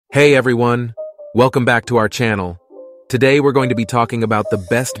Hey everyone, welcome back to our channel. Today we're going to be talking about the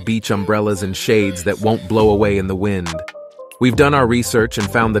best beach umbrellas and shades that won't blow away in the wind. We've done our research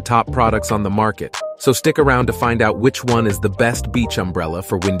and found the top products on the market, so stick around to find out which one is the best beach umbrella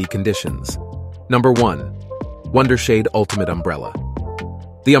for windy conditions. Number 1. Wondershade Ultimate Umbrella.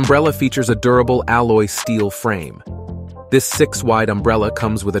 The umbrella features a durable alloy steel frame. This 6-wide umbrella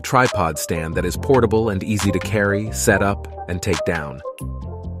comes with a tripod stand that is portable and easy to carry, set up, and take down.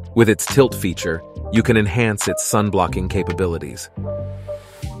 With its tilt feature, you can enhance its sun-blocking capabilities.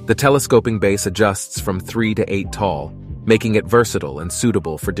 The telescoping base adjusts from 3 to 8 tall, making it versatile and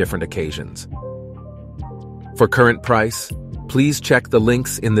suitable for different occasions. For current price, please check the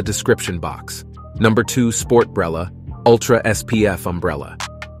links in the description box. Number 2. Sportbrella Ultra SPF Umbrella.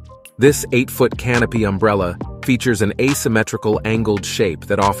 This 8-foot canopy umbrella features an asymmetrical angled shape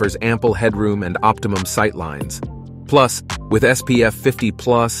that offers ample headroom and optimum sightlines. Plus, with SPF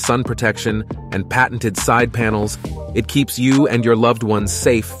 50+ sun protection and patented side panels, it keeps you and your loved ones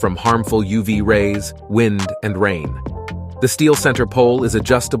safe from harmful UV rays, wind, and rain. The steel center pole is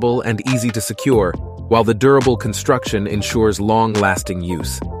adjustable and easy to secure, while the durable construction ensures long-lasting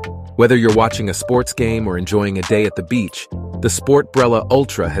use. Whether you're watching a sports game or enjoying a day at the beach, the Sportbrella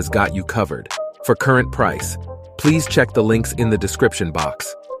Ultra has got you covered. For current price, please check the links in the description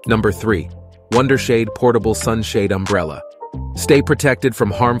box. Number 3. Wondershade Portable Sunshade Umbrella. Stay protected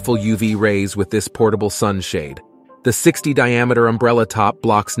from harmful UV rays with this portable sunshade. The 60-diameter umbrella top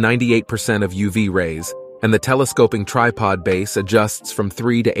blocks 98% of UV rays, and the telescoping tripod base adjusts from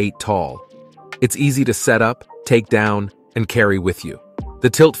 3 to 8 tall. It's easy to set up, take down, and carry with you. The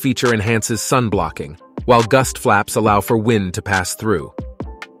tilt feature enhances sun blocking, while gust flaps allow for wind to pass through.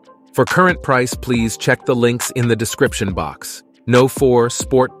 For current price, please check the links in the description box. No. 4.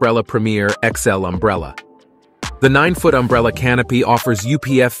 Sportbrella Premier XL Umbrella. The 9-foot umbrella canopy offers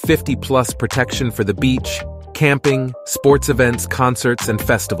UPF 50+ protection for the beach, camping, sports events, concerts, and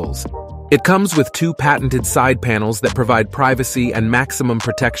festivals. It comes with 2 patented side panels that provide privacy and maximum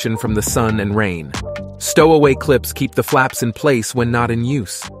protection from the sun and rain. Stowaway clips keep the flaps in place when not in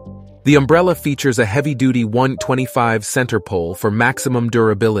use. The umbrella features a heavy-duty 125 center pole for maximum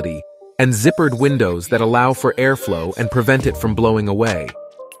durability and zippered windows that allow for airflow and prevent it from blowing away.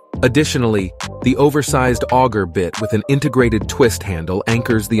 Additionally, the oversized auger bit with an integrated twist handle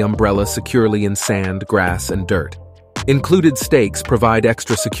anchors the umbrella securely in sand, grass, and dirt. Included stakes provide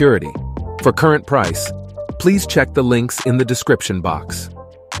extra security. For current price, please check the links in the description box.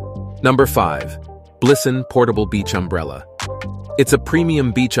 Number 5. Blisson Portable Beach Umbrella. It's a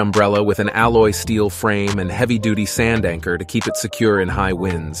premium beach umbrella with an alloy steel frame and heavy-duty sand anchor to keep it secure in high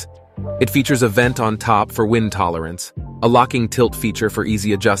winds. It features a vent on top for wind tolerance, a locking tilt feature for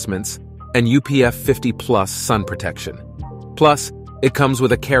easy adjustments, and UPF 50+ sun protection. Plus, it comes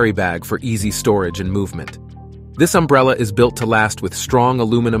with a carry bag for easy storage and movement. This umbrella is built to last with strong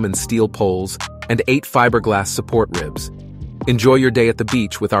aluminum and steel poles and 8 fiberglass support ribs. Enjoy your day at the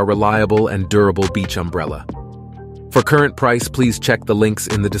beach with our reliable and durable beach umbrella. For current price, please check the links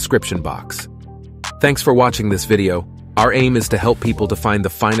in the description box. Thanks for watching this video. Our aim is to help people to find the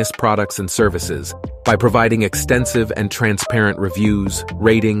finest products and services by providing extensive and transparent reviews,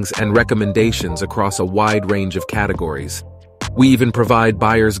 ratings, and recommendations across a wide range of categories. We even provide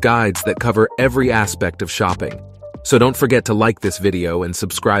buyer's guides that cover every aspect of shopping. So don't forget to like this video and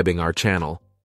subscribing our channel.